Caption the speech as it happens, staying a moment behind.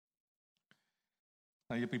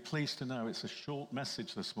Now, you'll be pleased to know it's a short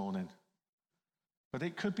message this morning, but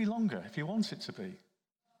it could be longer if you want it to be.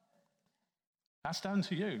 That's down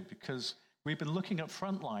to you, because we've been looking at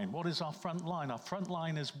Frontline. What is our Frontline? Our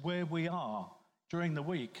Frontline is where we are during the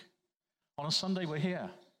week. On a Sunday, we're here.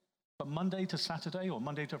 But Monday to Saturday or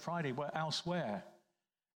Monday to Friday, we're elsewhere.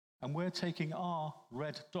 And we're taking our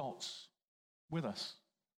red dots with us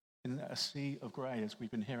in a sea of grey, as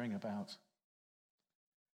we've been hearing about.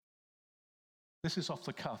 This is off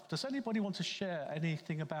the cuff. Does anybody want to share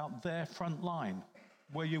anything about their front line,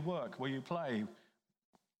 where you work, where you play?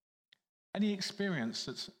 Any experience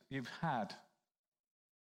that you've had?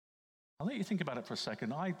 I'll let you think about it for a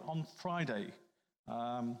second. On Friday,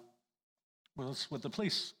 was with the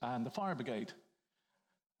police and the fire brigade.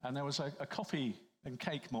 And there was a coffee and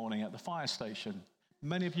cake morning at the fire station.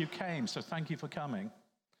 Many of you came, so thank you for coming.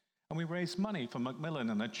 And we raised money for Macmillan,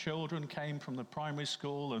 and the children came from the primary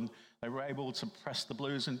school, and they were able to press the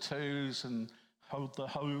blues and twos and hold the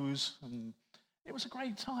hose, and it was a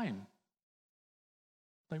great time.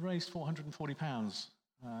 They raised £440,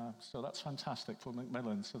 so that's fantastic for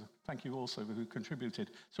Macmillan. So thank you also who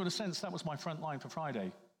contributed. So in a sense, that was my front line for Friday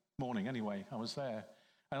morning anyway. I was there.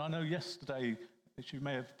 And I know yesterday, as you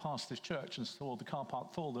may have passed this church and saw the car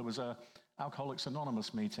park full, there was a Alcoholics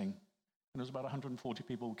Anonymous meeting. And there was about 140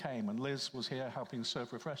 people who came. And Liz was here helping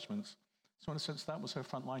serve refreshments. So in a sense, that was her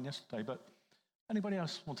front line yesterday. But anybody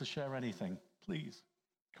else want to share anything? Please.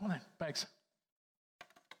 Come on in, Begs.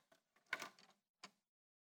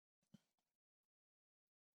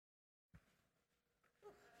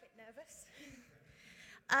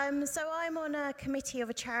 So I'm on a committee of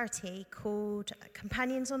a charity called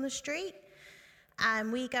Companions on the Street, and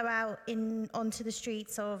we go out onto the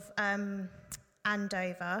streets of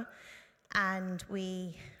Andover, and I'm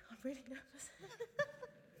really nervous,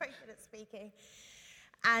 very good at speaking,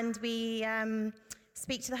 and we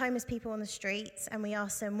speak to the homeless people on the streets, and we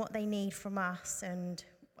ask them what they need from us, and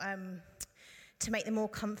to make them more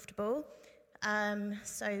comfortable.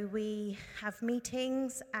 So we have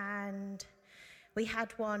meetings, and we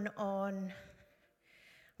had one on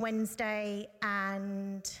Wednesday,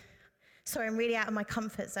 and sorry, I'm really out of my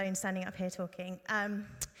comfort zone standing up here talking. And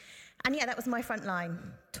yeah, that was my front line,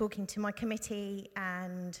 talking to my committee,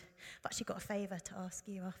 and I've actually got a favour to ask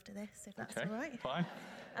you after this, if that's all right. Fine.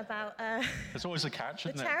 About there's always a catch,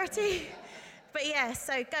 isn't the charity. But yeah,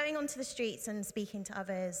 so going onto the streets and speaking to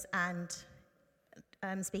others, and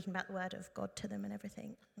speaking about the word of God to them and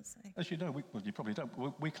everything. So. As you know, you probably don't,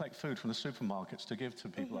 we collect food from the supermarkets to give to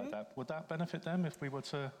people like that. Would that benefit them if we were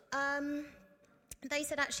to... They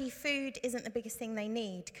said actually food isn't the biggest thing they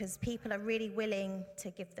need, because people are really willing to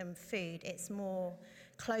give them food. It's more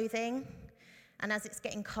clothing. And as it's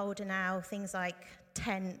getting colder now, things like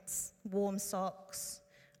tents, warm socks,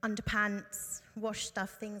 underpants, wash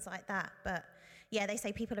stuff, things like that. But yeah, they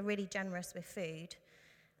say people are really generous with food.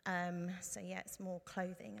 So yeah, it's more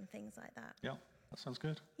clothing and things like that. Yeah, that sounds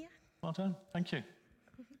good. Yeah. Well done, thank you.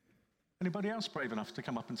 Anybody else brave enough to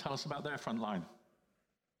come up and tell us about their front line?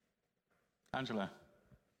 Angela.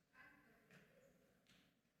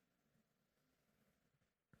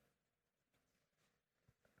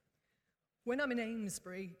 When I'm in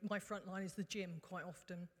Amesbury, my front line is the gym quite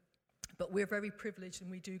often, but we're very privileged and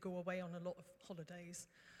we do go away on a lot of holidays.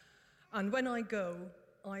 And when I go,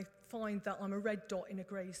 I find that I'm a red dot in a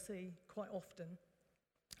grey sea quite often.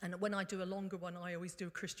 And when I do a longer one, I always do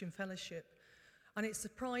a Christian fellowship. And it's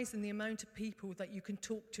surprising the amount of people that you can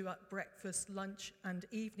talk to at breakfast, lunch, and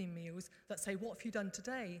evening meals that say, "What have you done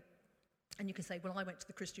today?" And you can say, "Well, I went to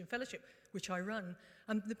the Christian fellowship, which I run."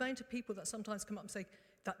 And the amount of people that sometimes come up and say,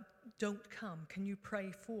 "That don't come, can you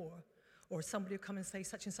pray for?" Or somebody will come and say,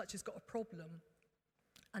 "Such and such has got a problem."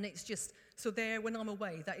 And it's just, so there, when I'm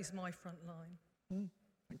away, that is my front line.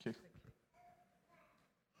 Thank you.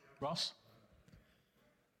 Ross?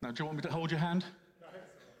 Now, do you want me to hold your hand?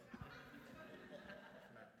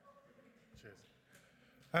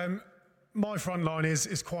 Cheers. My front line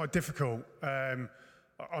is quite difficult. I'm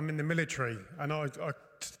in the military, and I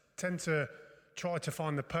tend to try to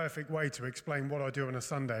find the perfect way to explain what I do on a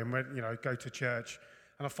Sunday and go to church.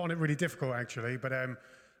 And I find it really difficult, actually. But a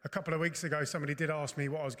couple of weeks ago, somebody did ask me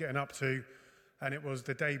what I was getting up to, and it was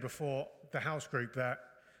the day before the house group that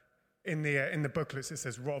in the booklets it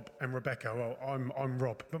says Rob and Rebecca. Well, I'm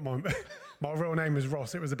Rob, but my real name is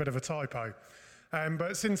Ross. It was a bit of a typo.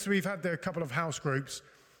 But since we've had a couple of house groups,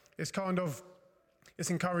 it's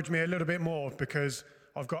encouraged me a little bit more, because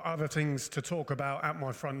I've got other things to talk about at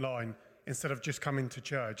my front line instead of just coming to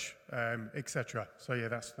church, etc. So yeah,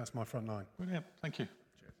 that's my front line. Brilliant, thank you.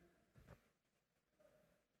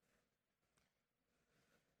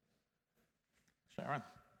 Sharon.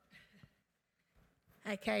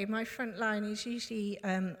 Okay, my front line is usually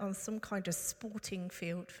on some kind of sporting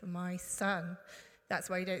field for my son. That's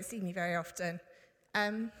why you don't see me very often.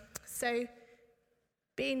 So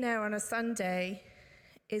being there on a Sunday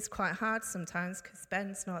is quite hard sometimes because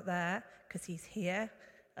Ben's not there, because he's here,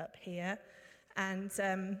 up here. And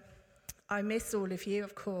I miss all of you,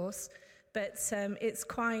 of course, but it's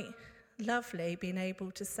quite lovely being able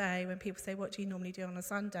to say, when people say, what do you normally do on a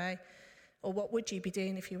Sunday? Or what would you be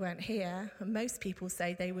doing if you weren't here? And most people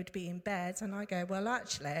say they would be in bed. And I go, well,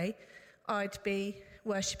 actually, I'd be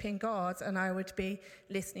worshipping God and I would be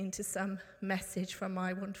listening to some message from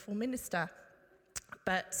my wonderful minister.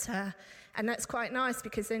 But, and that's quite nice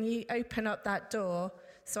because then you open up that door.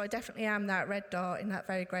 So I definitely am that red dot in that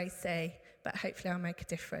very grey sea, but hopefully I'll make a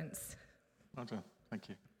difference. Well done. Thank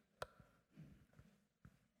you.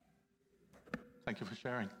 Thank you for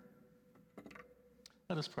sharing.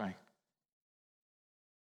 Let us pray.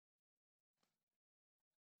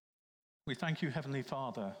 We thank you, Heavenly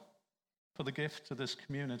Father, for the gift of this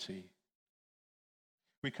community.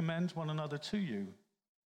 We commend one another to you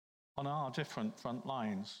on our different front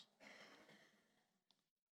lines.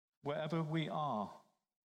 Wherever we are,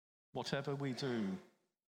 whatever we do,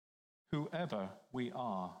 whoever we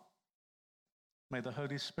are, may the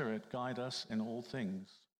Holy Spirit guide us in all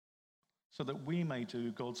things, so that we may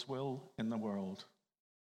do God's will in the world,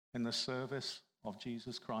 in the service of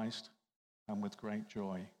Jesus Christ, and with great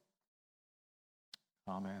joy.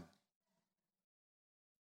 Amen.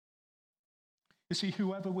 You see,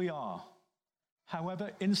 whoever we are, however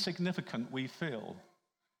insignificant we feel,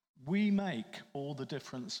 we make all the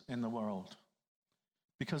difference in the world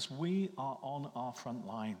because we are on our front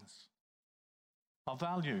lines. Our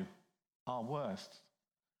value, our worth,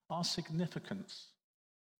 our significance,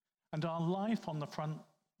 and our life on the front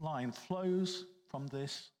line flows from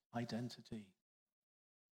this identity.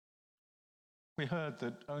 We heard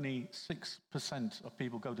that only 6% of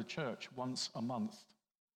people go to church once a month.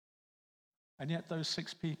 And yet those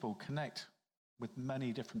 6 people connect with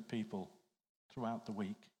many different people throughout the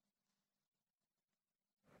week.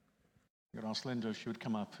 I'm going to ask Linda if she would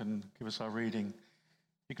come up and give us our reading.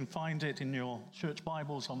 You can find it in your church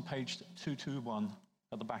Bibles on page 221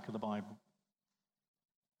 at the back of the Bible.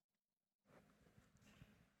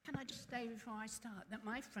 Can I just say before I start that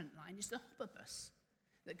my front line is the hopper bus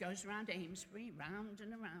that goes around Amesbury, round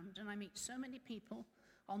and around, and I meet so many people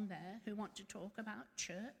on there who want to talk about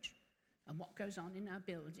church and what goes on in our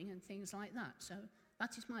building and things like that. So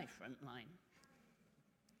that is my front line.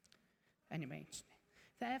 Anyway,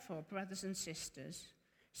 therefore, brothers and sisters,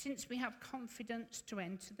 since we have confidence to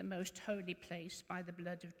enter the most holy place by the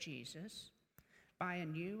blood of Jesus, by a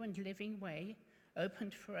new and living way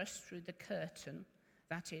opened for us through the curtain,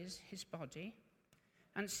 that is, his body,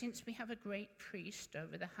 and since we have a great priest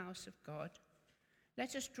over the house of God,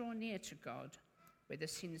 let us draw near to God with a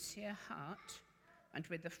sincere heart and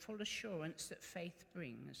with the full assurance that faith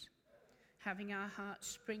brings, having our hearts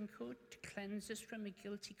sprinkled to cleanse us from a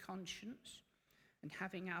guilty conscience, and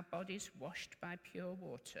having our bodies washed by pure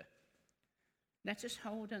water. Let us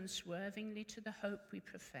hold unswervingly to the hope we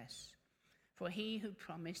profess, for he who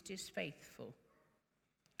promised is faithful.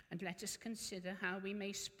 And let us consider how we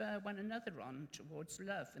may spur one another on towards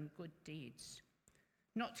love and good deeds,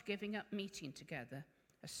 not giving up meeting together,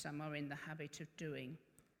 as some are in the habit of doing,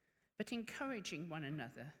 but encouraging one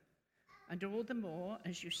another, and all the more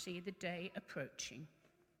as you see the day approaching.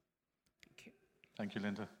 Thank you. Thank you,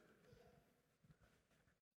 Linda.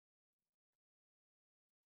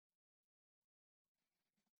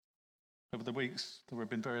 Over the weeks, there have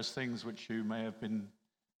been various things which you may have been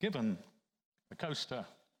given: a coaster,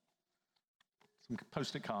 some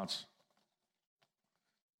post-it cards,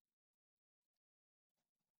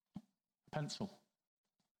 a pencil,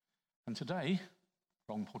 and today,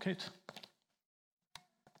 wrong pocket.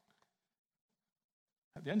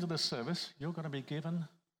 At the end of this service, you're going to be given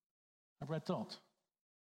a red dot.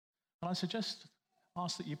 And I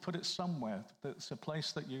ask that you put it somewhere that's a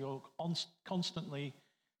place that you're constantly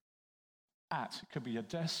at. It could be your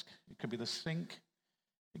desk, it could be the sink,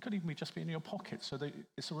 it could even be just be in your pocket, so that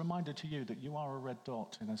it's a reminder to you that you are a red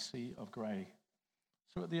dot in a sea of grey.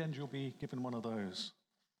 So at the end, you'll be given one of those.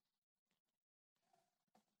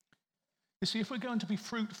 You see, if we're going to be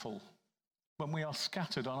fruitful when we are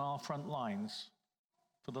scattered on our front lines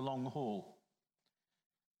for the long haul,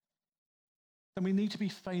 then we need to be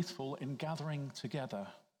faithful in gathering together.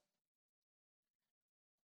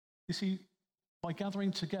 You see, by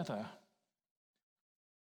gathering together,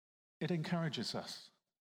 it encourages us.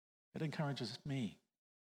 It encourages me.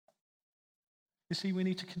 You see, we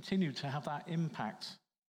need to continue to have that impact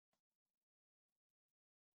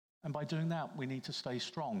And by doing that, we need to stay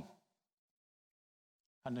strong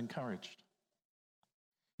and encouraged.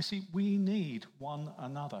 You see, we need one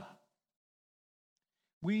another.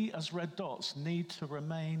 We as red dots need to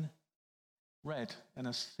remain red in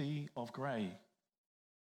a sea of grey.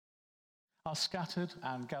 Our scattered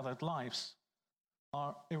and gathered lives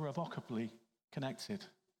are irrevocably connected.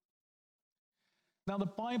 Now, the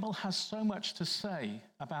Bible has so much to say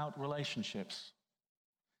about relationships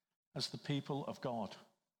as the people of God.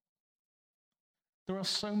 There are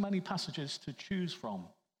so many passages to choose from,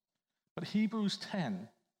 but Hebrews 10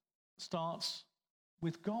 starts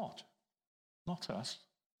with God, not us.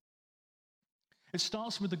 It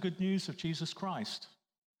starts with the good news of Jesus Christ,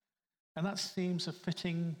 and that seems a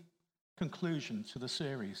fitting conclusion to the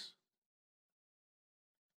series.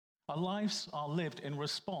 Our lives are lived in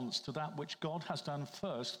response to that which God has done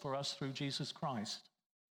first for us through Jesus Christ.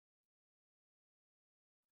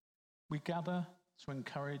 We gather to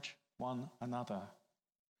encourage one another,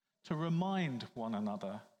 to remind one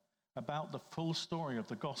another about the full story of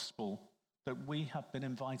the gospel that we have been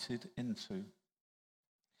invited into.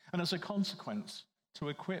 And as a consequence, to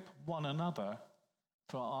equip one another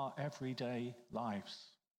for our everyday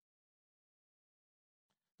lives.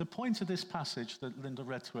 The point of this passage that Linda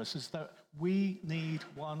read to us is that we need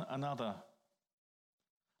one another.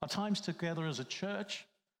 Our times together as a church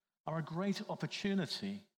are a great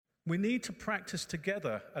opportunity. We need to practice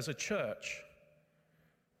together as a church,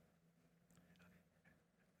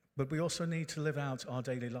 but we also need to live out our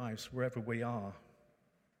daily lives wherever we are.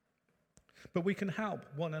 But we can help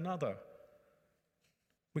one another.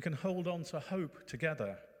 We can hold on to hope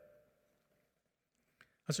together.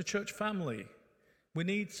 As a church family, we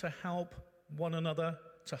need to help one another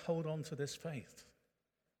to hold on to this faith.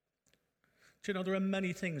 Do you know, there are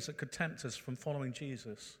many things that could tempt us from following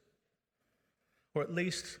Jesus, or at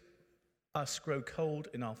least us grow cold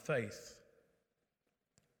in our faith.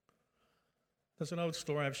 There's an old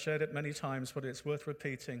story, I've shared it many times, but it's worth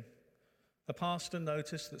repeating. A pastor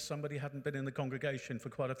noticed that somebody hadn't been in the congregation for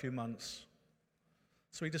quite a few months.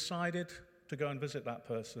 So he decided to go and visit that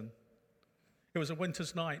person. It was a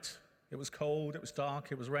winter's night. It was cold, it was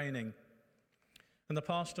dark, it was raining. And the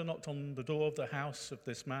pastor knocked on the door of the house of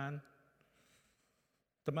this man.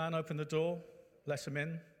 The man opened the door, let him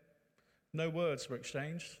in. No words were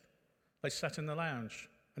exchanged. They sat in the lounge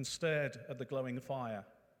and stared at the glowing fire.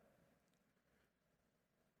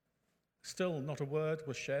 Still not a word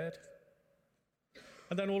was shared.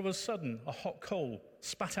 And then all of a sudden, a hot coal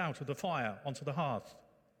spat out of the fire onto the hearth.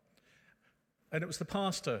 And it was the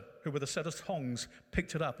pastor who, with a set of tongs,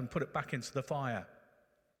 picked it up and put it back into the fire.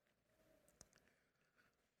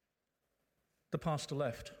 The pastor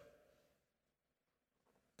left.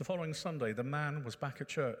 The following Sunday, the man was back at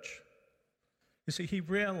church. You see, he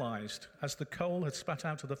realized as the coal had spat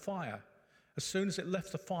out of the fire, as soon as it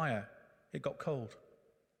left the fire, it got cold.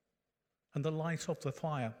 And the light of the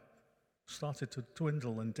fire started to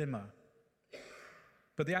dwindle and dimmer.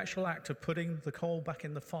 But the actual act of putting the coal back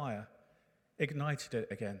in the fire ignited it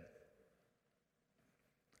again.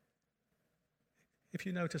 If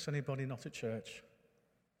you notice anybody not at church,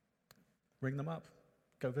 ring them up,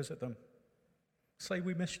 go visit them. Say,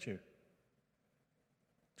 we missed you.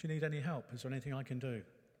 Do you need any help? Is there anything I can do?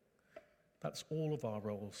 That's all of our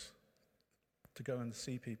roles, to go and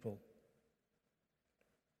see people.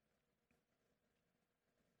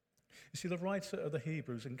 You see, the writer of the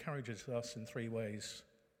Hebrews encourages us in three ways.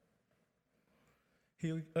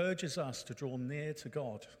 He urges us to draw near to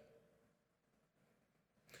God.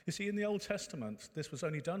 You see, in the Old Testament, this was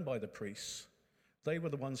only done by the priests. They were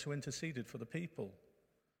the ones who interceded for the people.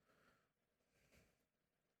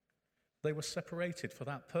 They were separated for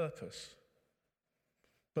that purpose.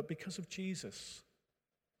 But because of Jesus,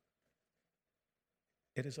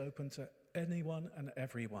 it is open to anyone and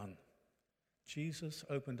everyone. Jesus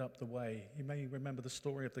opened up the way. You may remember the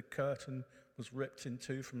story of the curtain was ripped in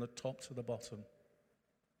two from the top to the bottom.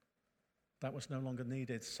 That was no longer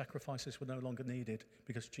needed. Sacrifices were no longer needed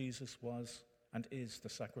because Jesus was and is the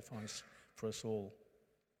sacrifice for us all.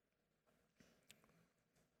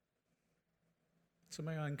 So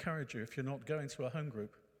may I encourage you, if you're not going to a home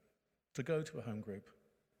group, to go to a home group.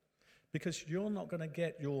 Because you're not going to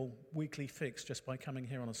get your weekly fix just by coming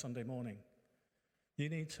here on a Sunday morning. You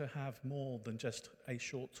need to have more than just a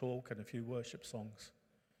short talk and a few worship songs.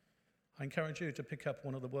 I encourage you to pick up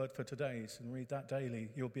one of the Word for Todays and read that daily.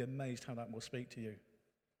 You'll be amazed how that will speak to you.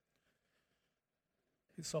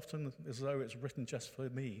 It's often as though it's written just for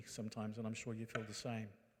me sometimes, and I'm sure you feel the same.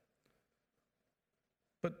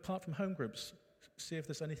 But apart from home groups, see if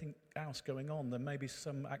there's anything else going on. There may be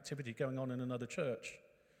some activity going on in another church.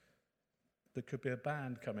 There could be a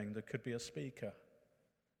band coming. There could be a speaker.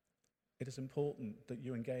 It is important that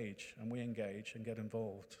you engage and we engage and get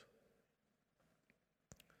involved.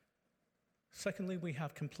 Secondly, we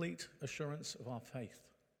have complete assurance of our faith.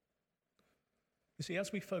 You see,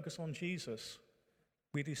 as we focus on Jesus,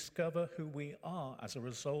 we discover who we are as a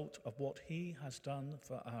result of what he has done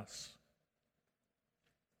for us.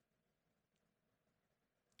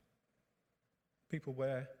 People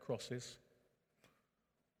wear crosses.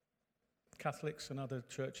 Catholics and other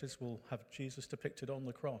churches will have Jesus depicted on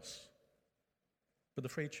the cross. But the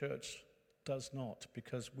Free Church does not,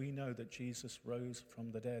 because we know that Jesus rose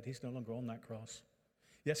from the dead. He's no longer on that cross.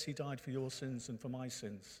 Yes, he died for your sins and for my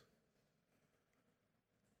sins.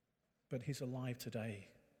 But he's alive today.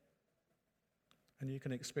 And you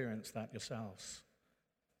can experience that yourselves.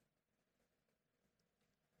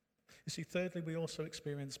 You see, thirdly, we also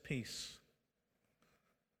experience peace.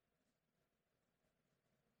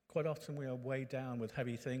 Quite often we are weighed down with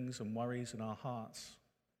heavy things and worries in our hearts.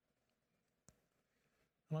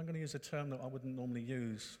 And I'm going to use a term that I wouldn't normally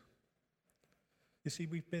use. You see,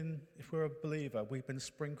 if we're a believer, we've been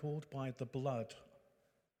sprinkled by the blood,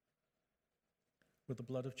 with the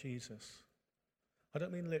blood of Jesus. I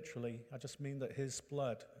don't mean literally, I just mean that his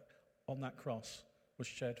blood on that cross was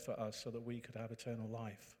shed for us so that we could have eternal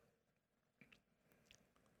life.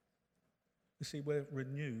 You see, we're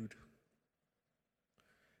renewed.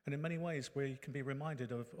 And in many ways, we can be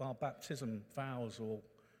reminded of our baptism vows or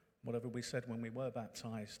whatever we said when we were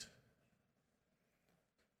baptized.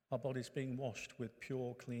 Our bodies being washed with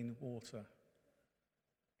pure, clean water.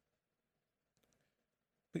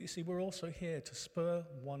 But you see, we're also here to spur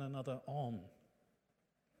one another on.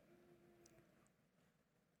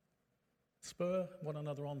 Spur one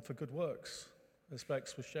another on for good works, as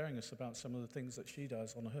Bex was sharing us about some of the things that she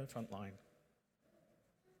does on her front line.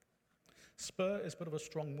 Spur is a bit of a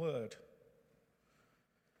strong word.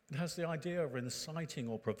 It has the idea of inciting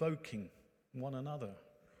or provoking one another.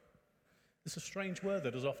 It's a strange word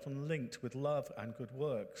that is often linked with love and good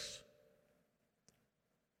works.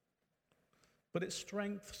 But its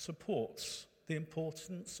strength supports the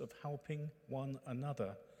importance of helping one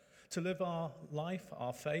another to live our life,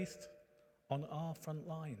 our faith, on our front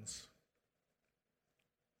lines.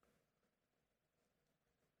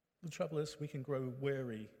 The trouble is, we can grow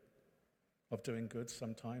weary of doing good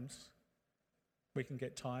sometimes. We can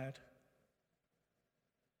get tired.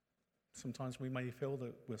 Sometimes we may feel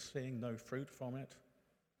that we're seeing no fruit from it.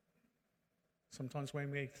 Sometimes we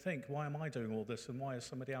may think, why am I doing all this and why is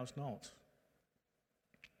somebody else not?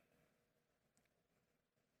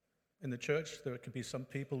 In the church, there can be some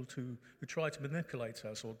people who try to manipulate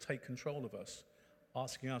us or take control of us,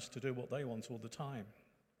 asking us to do what they want all the time.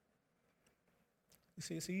 You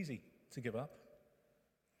see, it's easy to give up,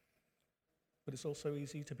 but it's also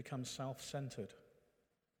easy to become self-centered.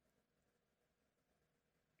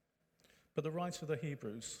 But the writer of the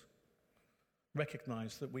Hebrews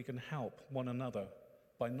recognized that we can help one another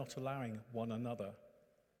by not allowing one another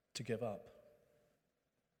to give up,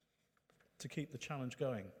 to keep the challenge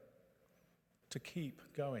going, to keep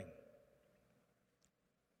going.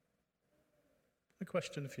 A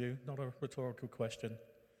question for you, not a rhetorical question.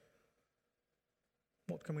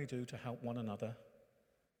 What can we do to help one another?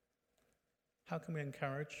 How can we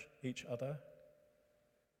encourage each other?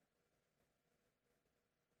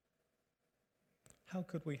 How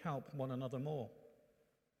could we help one another more?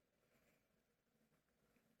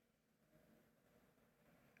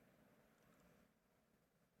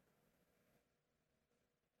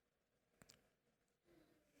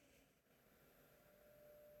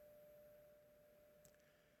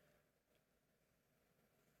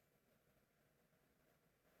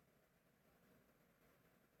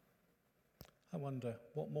 I wonder,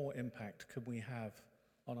 what more impact could we have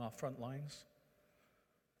on our front lines?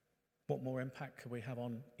 What more impact could we have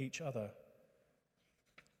on each other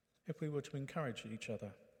if we were to encourage each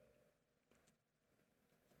other?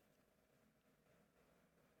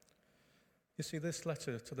 You see, this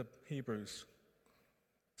letter to the Hebrews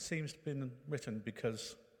seems to have been written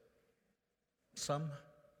because some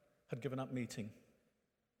had given up meeting.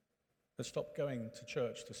 They stopped going to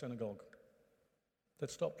church, to synagogue. They'd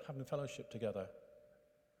stopped having fellowship together.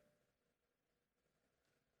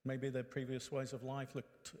 Maybe their previous ways of life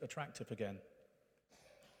looked attractive again.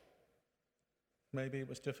 Maybe it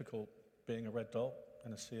was difficult being a red dot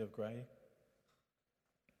in a sea of grey.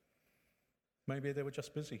 Maybe they were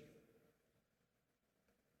just busy.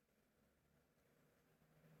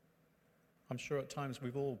 I'm sure at times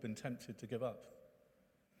we've all been tempted to give up.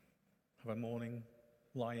 Have a morning,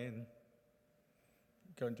 lie in,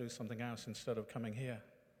 go and do something else instead of coming here.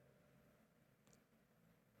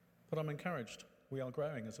 But I'm encouraged. We are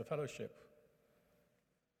growing as a fellowship.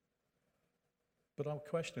 But I'll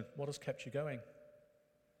question, what has kept you going?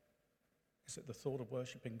 Is it the thought of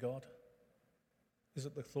worshipping God? Is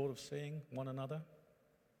it the thought of seeing one another?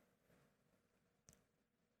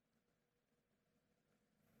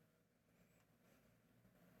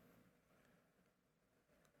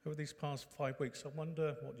 Over these past 5 weeks, I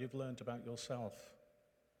wonder what you've learned about yourself.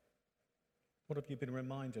 What have you been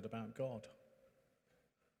reminded about God?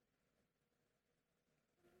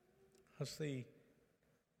 Has the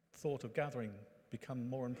thought of gathering become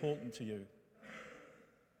more important to you?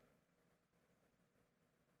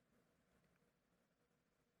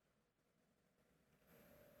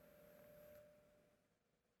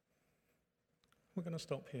 We're going to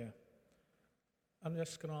stop here. I'm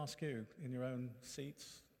just going to ask you in your own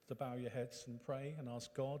seats to bow your heads and pray and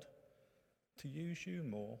ask God to use you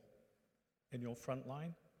more in your front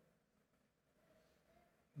line,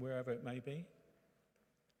 wherever it may be,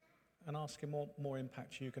 and ask Him what more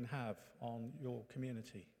impact you can have on your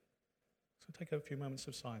community. So take a few moments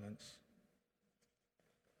of silence.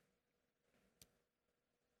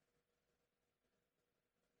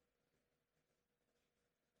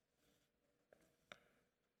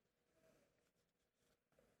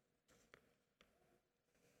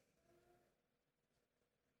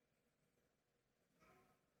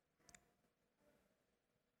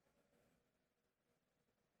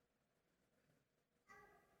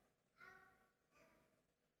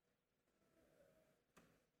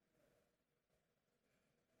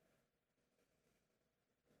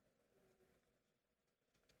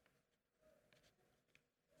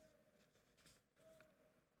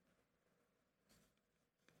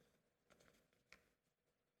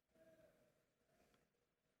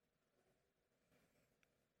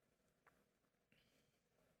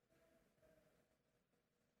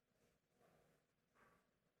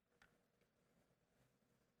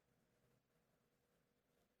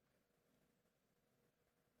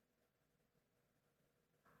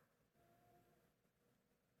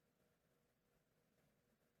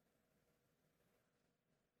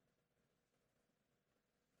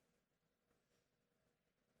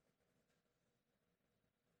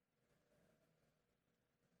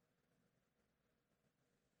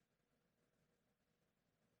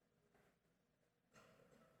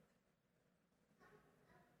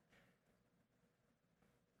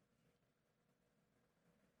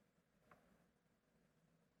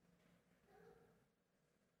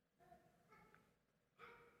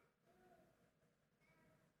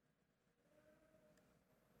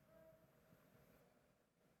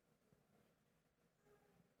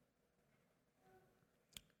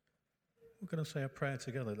 We're going to say a prayer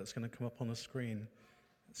together that's going to come up on the screen.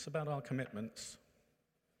 It's about our commitments.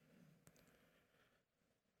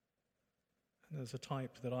 And there's a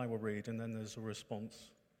type that I will read, and then there's a response.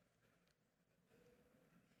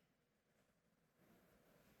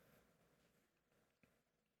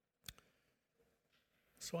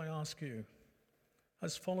 So I ask you,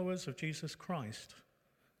 as followers of Jesus Christ,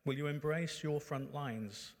 will you embrace your front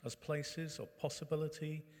lines as places of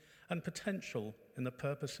possibility and potential in the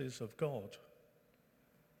purposes of God?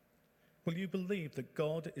 Will you believe that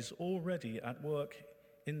God is already at work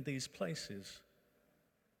in these places?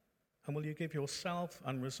 And will you give yourself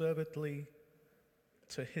unreservedly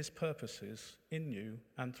to His purposes in you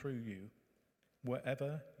and through you,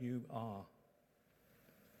 wherever you are?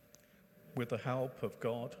 With the help of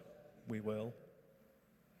God, we will.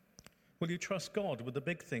 Will you trust God with the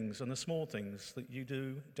big things and the small things that you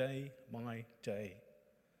do day by day?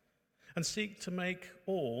 And seek to make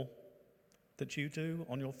all that you do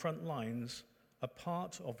on your front lines a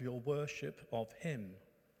part of your worship of Him?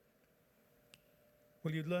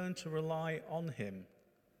 Will you learn to rely on Him,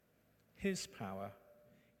 His power,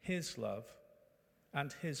 His love,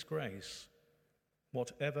 and His grace,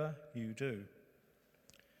 whatever you do?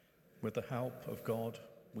 With the help of God,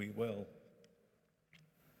 we will.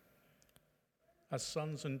 As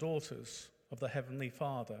sons and daughters of the Heavenly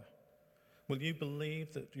Father, will you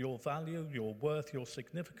believe that your value, your worth, your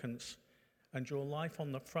significance, and your life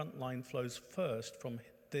on the front line flows first from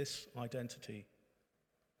this identity?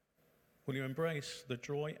 Will you embrace the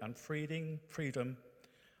joy and freedom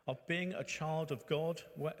of being a child of God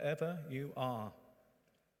wherever you are?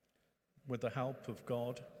 With the help of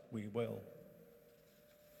God, we will.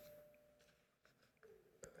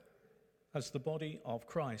 As the body of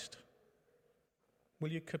Christ,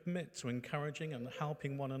 will you commit to encouraging and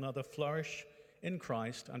helping one another flourish in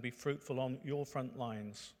Christ and be fruitful on your front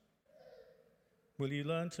lines? Will you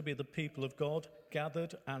learn to be the people of God,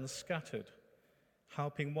 gathered and scattered,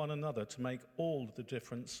 helping one another to make all the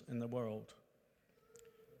difference in the world?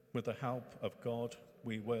 With the help of God,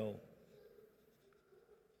 we will.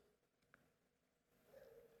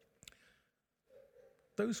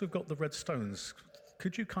 Those who've got the red stones,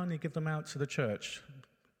 could you kindly give them out to the church?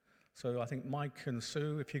 So I think Mike and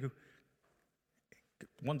Sue, if you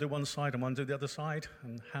one do one side and one do the other side,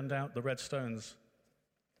 and hand out the red stones.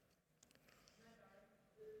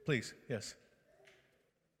 Please, yes.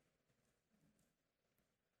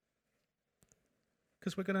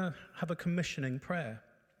 Because we're going to have a commissioning prayer.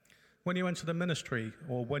 When you enter the ministry,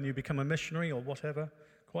 or when you become a missionary, or whatever,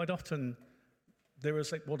 quite often there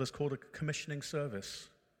is what is called a commissioning service.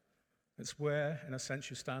 It's where, in a sense,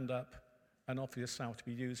 you stand up and offer yourself to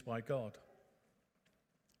be used by God.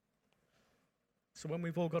 So when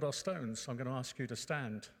we've all got our stones, I'm going to ask you to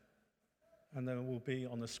stand, and there will be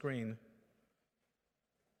on the screen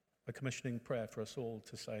a commissioning prayer for us all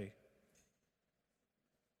to say.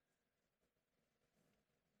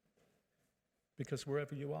 Because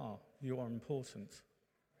wherever you are important.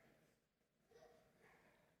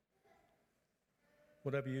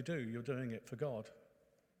 Whatever you do, you're doing it for God.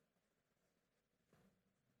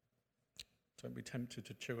 Don't be tempted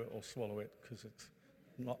to chew it or swallow it, because it's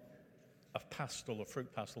not a pastel, a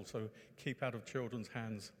fruit pastel, so keep out of children's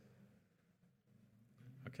hands.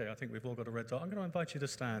 Okay, I think we've all got a red dot. I'm going to invite you to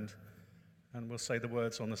stand, and we'll say the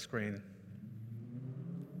words on the screen.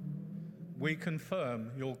 We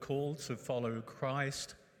confirm your call to follow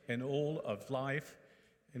Christ in all of life,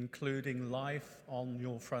 including life on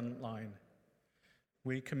your front line.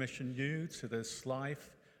 We commission you to this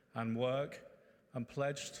life and work, and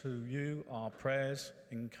pledge to you our prayers,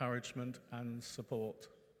 encouragement, and support.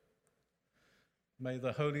 May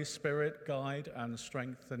the Holy Spirit guide and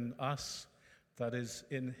strengthen us, that is,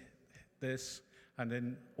 in this and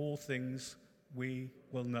in all things we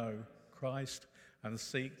will know Christ and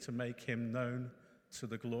seek to make him known to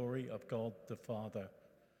the glory of God the Father.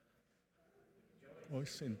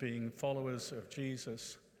 Us in being followers of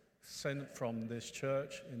Jesus, sent from this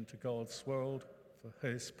church into God's world for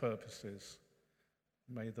his purposes.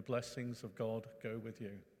 May the blessings of God go with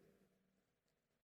you.